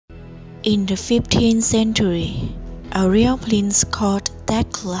In the 15th century, a real prince called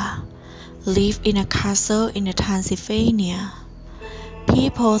Dracula lived in a castle in Transylvania.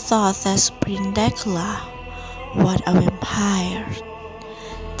 People thought that Prince Dracula was a vampire.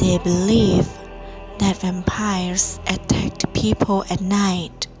 They believed that vampires attacked people at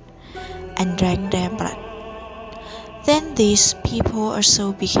night and drank their blood. Then these people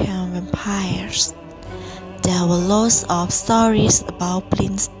also became vampires. There were lots of stories about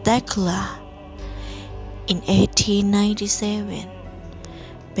Prince Dracula. In 1897,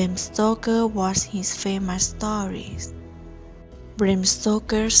 Bram Stoker was his famous stories. Bram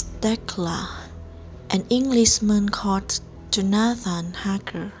Stoker's Dracula, an Englishman called Jonathan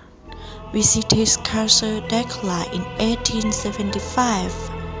Harker, visited Castle Dracula in 1875,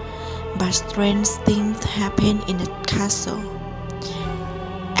 but strange things happened in the castle,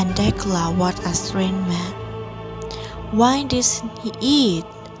 and Dracula was a strange man. Why did he eat?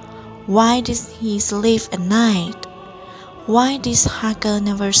 Why did he sleep at night? Why did Harker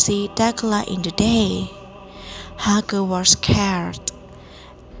never see Dracula in the day? Harker was scared,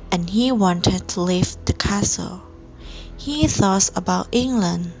 and he wanted to leave the castle. He thought about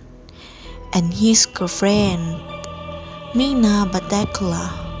England and his girlfriend, Mina, but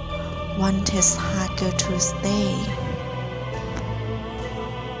Dracula wanted Harker to stay.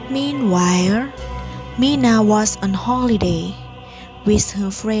 Meanwhile, Mina was on holiday with her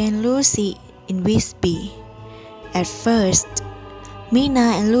friend Lucy in Whitby. At first,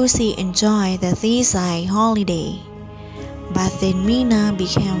 Mina and Lucy enjoyed the seaside holiday, but then Mina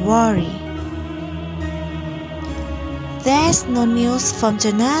became worried. "There's no news from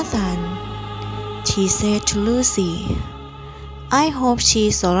Jonathan," she said to Lucy. "I hope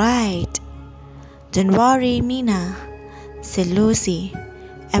she's alright." "Don't worry, Mina," said Lucy.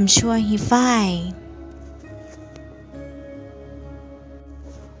 "I'm sure he's fine."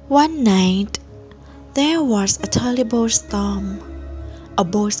 One night, there was a terrible storm. A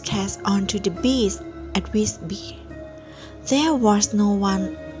boat cast onto the beach at Whitby. There was no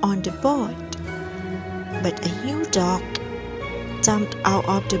one on the boat, but a huge dog jumped out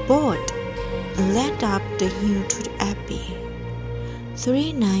of the boat and led up the hill to the abbey.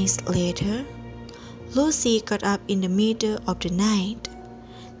 3 nights later, Lucy got up in the middle of the night.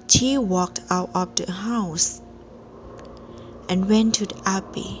 She walked out of the house and went to the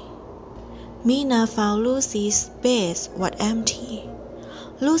abbey. Mina found Lucy's bed was empty.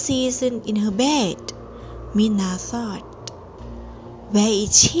 "Lucy isn't in her bed," Mina thought. "Where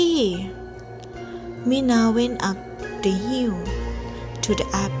is she?" Mina went up the hill to the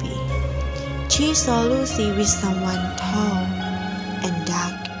abbey. She saw Lucy with someone tall and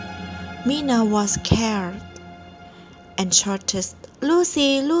dark. Mina was scared and shouted,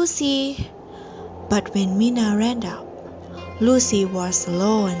 "Lucy, Lucy!" But when Mina ran up, Lucy was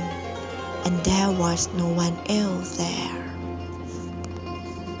alone, and there was no one else there.